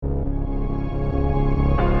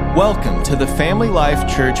Welcome to the Family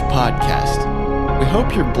Life Church podcast. We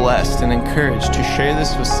hope you're blessed and encouraged to share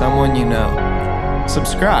this with someone you know.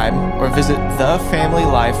 Subscribe or visit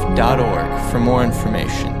thefamilylife.org for more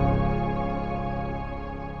information.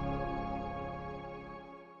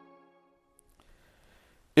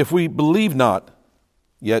 If we believe not,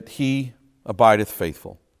 yet he abideth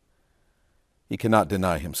faithful. He cannot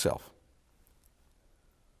deny himself.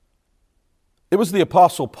 It was the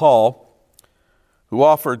Apostle Paul who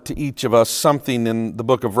offered to each of us something in the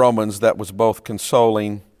book of Romans that was both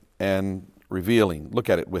consoling and revealing. Look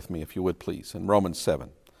at it with me, if you would, please, in Romans 7.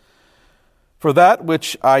 For that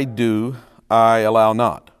which I do, I allow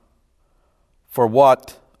not. For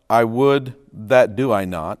what I would, that do I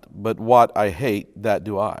not, but what I hate, that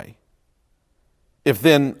do I. If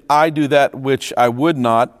then I do that which I would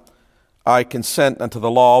not, I consent unto the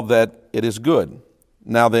law that it is good.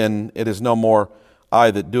 Now then, it is no more I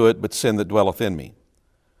that do it, but sin that dwelleth in me.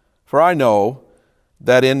 For I know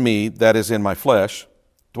that in me, that is in my flesh,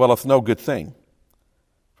 dwelleth no good thing.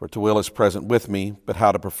 For to will is present with me, but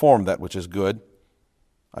how to perform that which is good,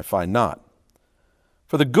 I find not.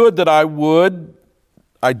 For the good that I would,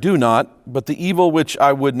 I do not, but the evil which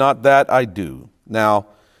I would not, that I do. Now,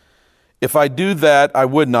 if I do that I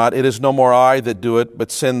would not, it is no more I that do it,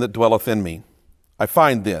 but sin that dwelleth in me. I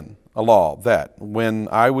find then a law that, when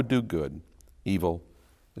I would do good, evil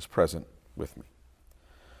is present with me.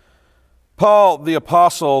 Paul, the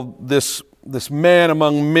apostle, this man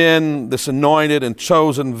among men, this anointed and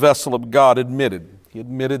chosen vessel of God,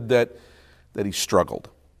 admitted that he struggled.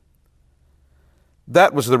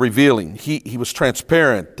 That was the revealing. He was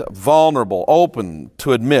transparent, vulnerable, open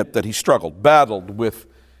to admit that he struggled, battled with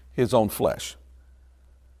his own flesh.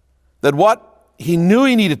 That what he knew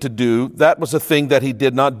he needed to do, that was a thing that he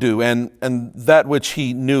did not do. And that which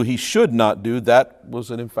he knew he should not do, that was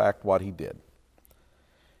in fact what he did.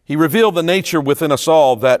 He revealed the nature within us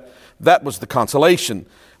all that was the consolation.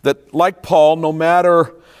 That like Paul, no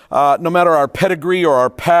matter our pedigree or our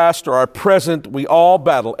past or our present, we all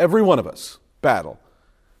battle, every one of us battle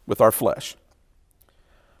with our flesh.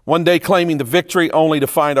 One day claiming the victory only to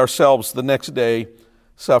find ourselves the next day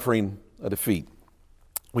suffering a defeat.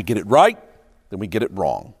 We get it right, then we get it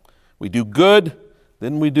wrong. We do good,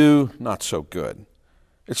 then we do not so good.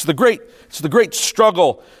 It's the great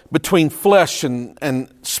struggle between flesh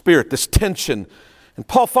and spirit, this tension. And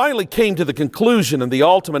Paul finally came to the conclusion and the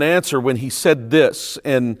ultimate answer when he said this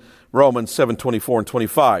in Romans 7:24 and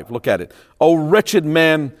 25. Look at it. O wretched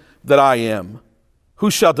man that I am, who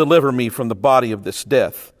shall deliver me from the body of this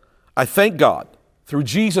death? I thank God through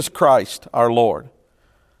Jesus Christ our Lord.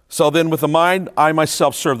 So then with the mind I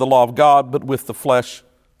myself serve the law of God, but with the flesh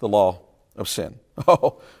the law of sin.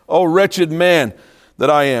 Oh wretched man that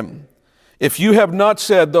I am. If you have not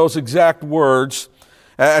said those exact words,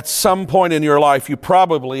 at some point in your life, you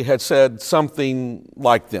probably had said something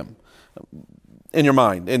like them in your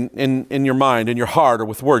mind, in your mind, in your heart, or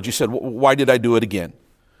with words. You said, why did I do it again?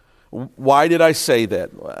 Why did I say that?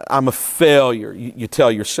 I'm a failure, you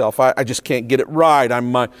tell yourself. I just can't get it right.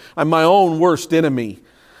 I'm my own worst enemy.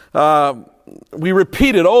 We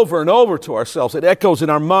repeat it over and over to ourselves. It echoes in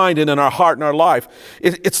our mind and in our heart and our life.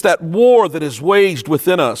 It's that war that is waged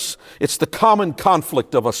within us. It's the common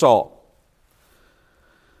conflict of us all.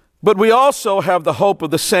 But we also have the hope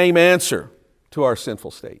of the same answer to our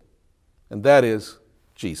sinful state, and that is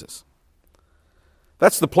Jesus.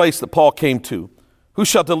 That's the place that Paul came to. Who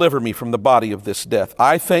shall deliver me from the body of this death?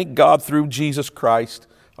 I thank God through Jesus Christ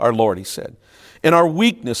our Lord, he said. In our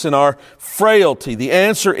weakness, in our frailty, the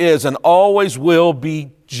answer is and always will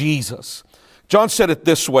be Jesus. John said it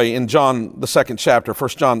this way in John, the 2nd chapter,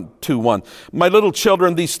 1 John 2:1. My little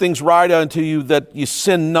children, these things write unto you that you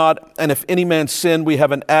sin not. And if any man sin, we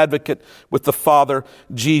have an advocate with the Father,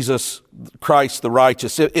 Jesus Christ the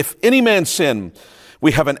righteous. If any man sin,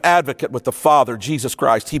 we have an advocate with the Father, Jesus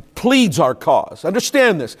Christ. He pleads our cause.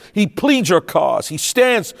 Understand this. He pleads our cause. He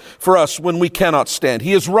stands for us when we cannot stand.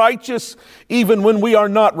 He is righteous even when we are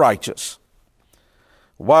not righteous.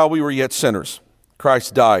 While we were yet sinners,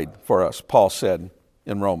 Christ died for us, Paul said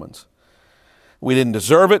in Romans. We didn't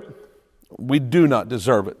deserve it. We do not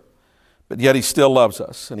deserve it. But yet he still loves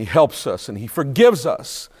us, and he helps us, and he forgives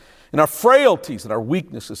us. In our frailties and our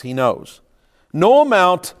weaknesses, he knows. No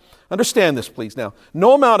amount, understand this please now,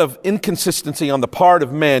 no amount of inconsistency on the part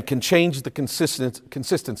of man can change the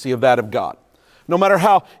consistency of that of God. No matter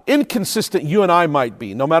how inconsistent you and I might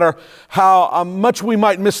be, no matter how much we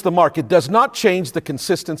might miss the mark, it does not change the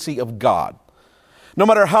consistency of God. No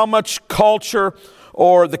matter how much culture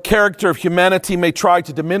or the character of humanity may try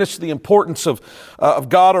to diminish the importance of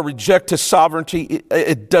God or reject His sovereignty,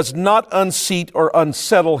 it does not unseat or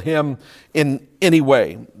unsettle Him in any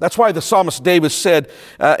way. That's why the psalmist David said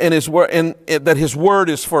in his word that His word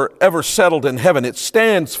is forever settled in heaven. It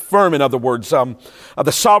stands firm, in other words,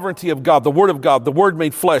 the sovereignty of God, the word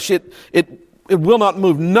made flesh. It will not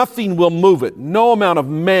move. Nothing will move it. No amount of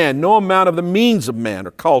man, no amount of the means of man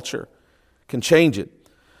or culture can change it.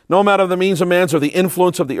 No amount of the means of man's or the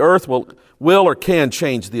influence of the earth will or can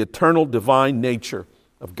change the eternal divine nature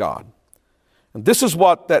of God. And this is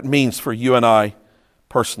what that means for you and I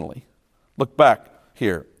personally. Look back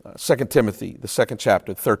here, 2 Timothy, the 2nd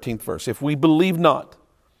chapter, 13th verse. If we believe not,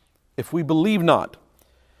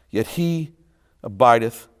 yet He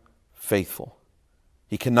abideth faithful.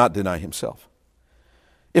 He cannot deny Himself.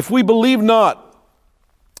 If we believe not,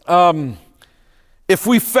 if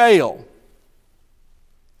we fail,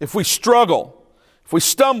 if we struggle, if we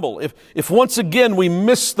stumble, if once again we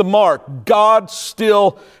miss the mark, God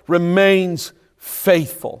still remains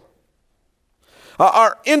faithful.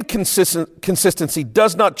 Our inconsistency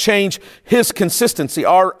does not change His consistency.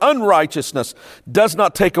 Our unrighteousness does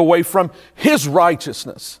not take away from His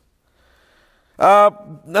righteousness.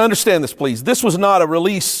 Understand this, please. This was not a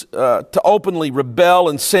release to openly rebel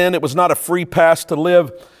and sin. It was not a free pass to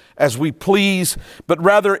live as we please, but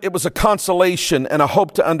rather it was a consolation and a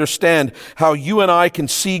hope to understand how you and I can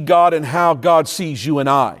see God and how God sees you and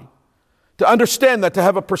I. To understand that, to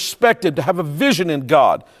have a perspective, to have a vision in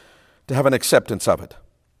God, to have an acceptance of it.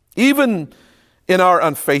 Even in our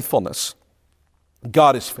unfaithfulness,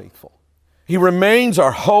 God is faithful. He remains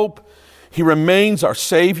our hope. He remains our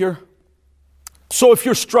Savior. So if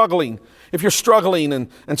you're struggling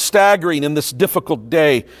and staggering in this difficult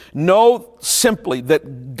day, know simply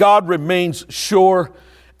that God remains sure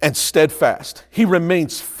and steadfast. He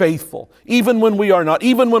remains faithful, even when we are not,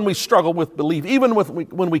 even when we struggle with belief, even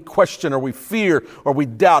when we question or we fear or we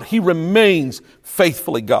doubt. He remains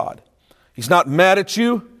faithfully God. He's not mad at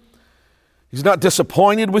you. He's not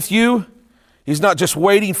disappointed with you. He's not just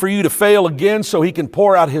waiting for you to fail again so He can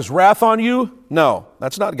pour out His wrath on you. No,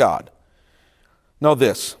 that's not God. Know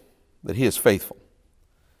this, that He is faithful,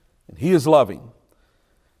 and He is loving,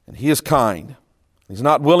 and He is kind. He's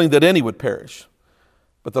not willing that any would perish,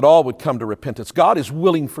 but that all would come to repentance. God is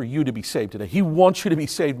willing for you to be saved today. He wants you to be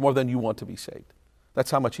saved more than you want to be saved.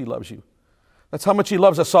 That's how much He loves you. That's how much He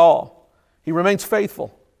loves us all. He remains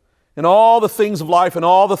faithful. In all the things of life and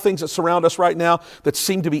all the things that surround us right now that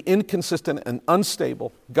seem to be inconsistent and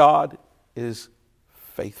unstable, God is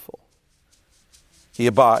faithful. He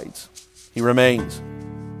abides. He remains.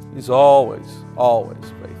 He's always, always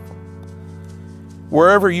faithful.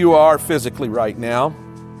 Wherever you are physically right now,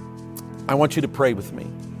 I want you to pray with me.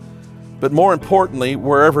 But more importantly,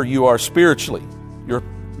 wherever you are spiritually,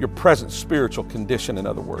 your present spiritual condition, in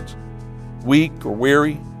other words, weak or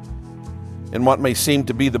weary, in what may seem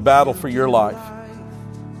to be the battle for your life,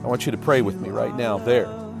 I want you to pray with me right now there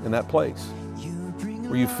in that place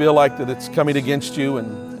where you feel like that it's coming against you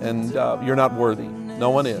and you're not worthy. No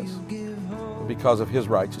one is. Because of His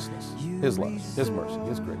righteousness, His love, His mercy,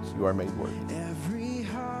 His grace, you are made worthy.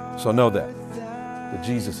 So know that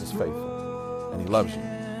Jesus is faithful and He loves you.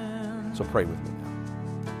 So pray with me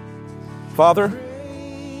now. Father,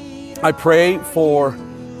 I pray for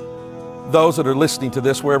those that are listening to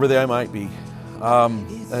this, wherever they might be,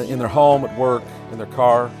 in their home, at work, in their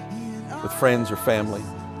car, with friends or family.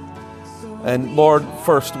 And Lord,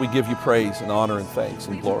 first we give you praise and honor and thanks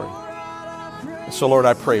and glory. And so Lord,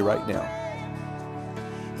 I pray right now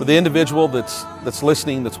for the individual that's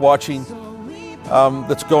listening, that's watching,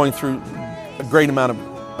 that's going through a great amount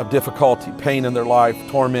of difficulty, pain in their life,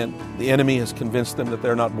 torment. The enemy has convinced them that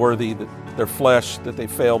they're not worthy, that they're flesh, that they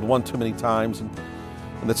failed one too many times, and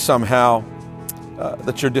that somehow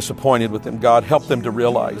that you're disappointed with them. God, help them to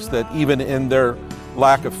realize that even in their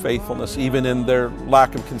lack of faithfulness, even in their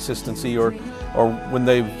lack of consistency, or when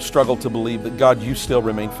they've struggled to believe, that God, you still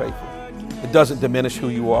remain faithful. It doesn't diminish who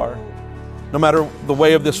you are. No matter the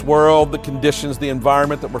way of this world, the conditions, the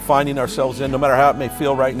environment that we're finding ourselves in, no matter how it may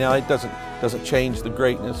feel right now, it doesn't change the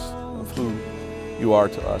greatness of who you are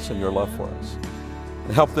to us and your love for us.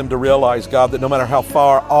 And help them to realize, God, that no matter how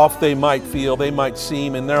far off they might feel, they might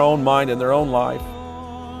seem in their own mind and their own life,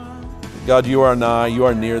 God, you are nigh, you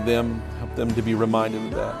are near them. Help them to be reminded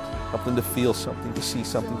of that. Help them to feel something, to see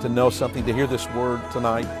something, to know something, to hear this word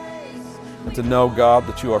tonight. And to know, God,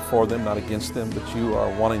 that you are for them, not against them, but you are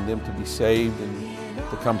wanting them to be saved and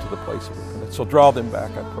to come to the place of repentance. So draw them back,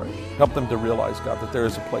 I pray. Help them to realize, God, that there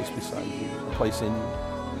is a place beside you, a place in you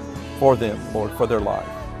for them, Lord, for their life.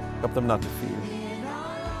 Help them not to fear.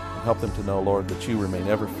 Help them to know, Lord, that you remain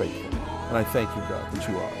ever faithful. And I thank you, God, that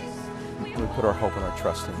you are. We put our hope and our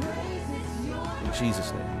trust in you. In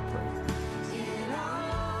Jesus' name we pray.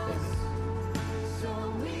 Amen.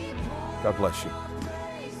 God bless you.